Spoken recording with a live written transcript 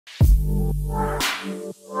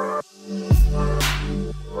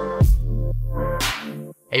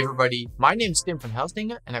Hey everybody, my name is Tim van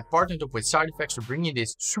Helsdingen and I partnered up with SESI-Snacks to bring you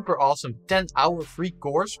this super awesome 10-hour free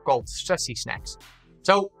course called SESI-Snacks.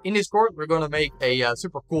 So in this course we're going to make a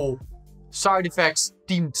super cool side effects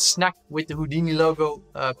themed snack with the Houdini logo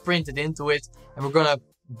printed into it, and we're going to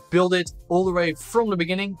build it all the way from the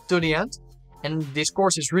beginning to the end. And this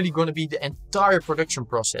course is really going to be the entire production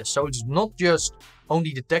process. So it's not just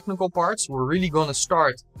only the technical parts. We're really going to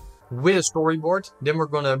start with a storyboard, then we're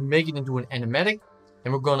going to make it into an animatic.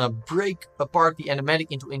 Then we're gonna break apart the animatic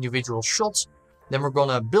into individual shots. Then we're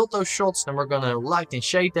gonna build those shots. Then we're gonna light and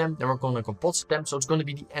shade them. Then we're gonna composite them. So it's gonna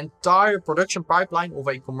be the entire production pipeline of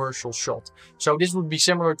a commercial shot. So this would be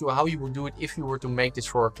similar to how you would do it if you were to make this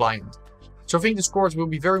for a client. So I think this course will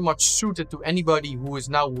be very much suited to anybody who is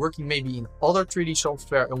now working maybe in other 3D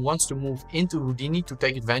software and wants to move into Houdini to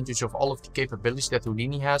take advantage of all of the capabilities that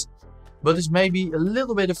Houdini has, but is maybe a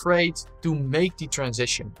little bit afraid to make the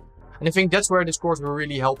transition. And I think that's where this course will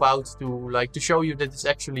really help out to show you that it's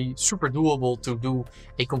actually super doable to do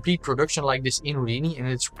a complete production like this in Houdini. And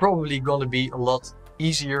it's probably going to be a lot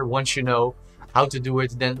easier once you know how to do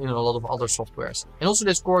it than in a lot of other softwares. And also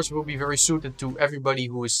this course will be very suited to everybody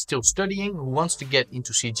who is still studying, who wants to get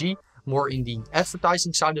into CG, more in the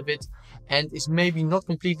advertising side of it, and is maybe not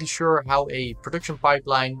completely sure how a production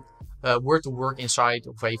pipeline were to work inside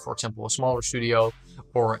of for example, a smaller studio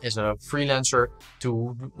or as a freelancer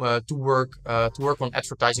to work on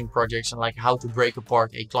advertising projects, and like how to break apart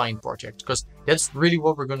a client project, because that's really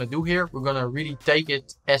what we're going to do here. We're going to really take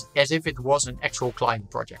it as if it was an actual client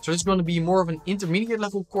project. So it's going to be more of an intermediate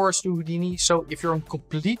level course to Houdini. So if you're a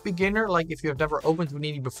complete beginner, like if you've never opened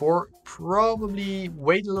Houdini before, probably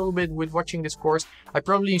wait a little bit with watching this course. I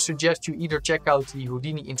probably suggest you either check out the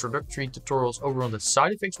Houdini introductory tutorials over on the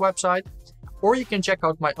SESI-Snacks website, or you can check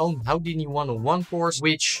out my own Houdini 101 course,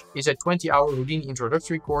 which is a 20-hour Houdini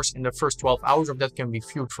introductory course, and the first 12 hours of that can be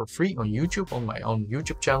viewed for free on YouTube, on my own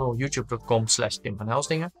YouTube channel, youtube.com/Tim van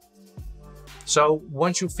Helsdingen. So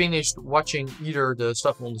once you've finished watching either the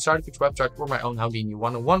stuff on the SESI-Snacks website or my own Houdini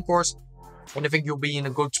 101 course, and I think you'll be in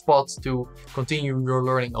a good spot to continue your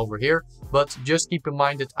learning over here. But just keep in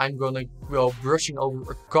mind that I'm going to go brushing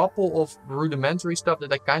over a couple of rudimentary stuff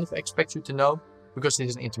that I kind of expect you to know, because this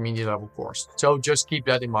is an intermediate level course. So just keep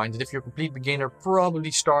that in mind, that if you're a complete beginner,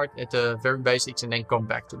 probably start at the very basics and then come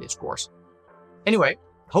back to this course. Anyway,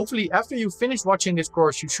 hopefully after you finish watching this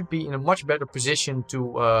course, you should be in a much better position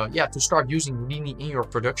to start using Houdini in your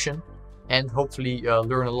production, and hopefully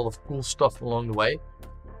learn a lot of cool stuff along the way.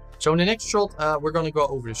 So in the next shot, we're going to go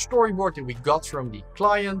over the storyboard that we got from the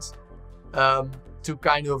client, to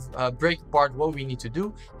kind of break apart what we need to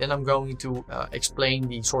do. Then I'm going to explain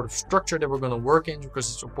the sort of structure that we're going to work in,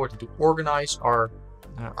 because it's important to organize our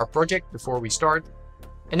project before we start.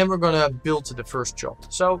 And then we're going to build the first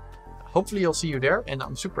shot. So hopefully I'll see you there, and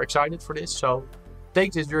I'm super excited for this. So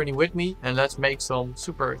take this journey with me and let's make some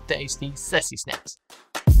super tasty SESI-Snacks.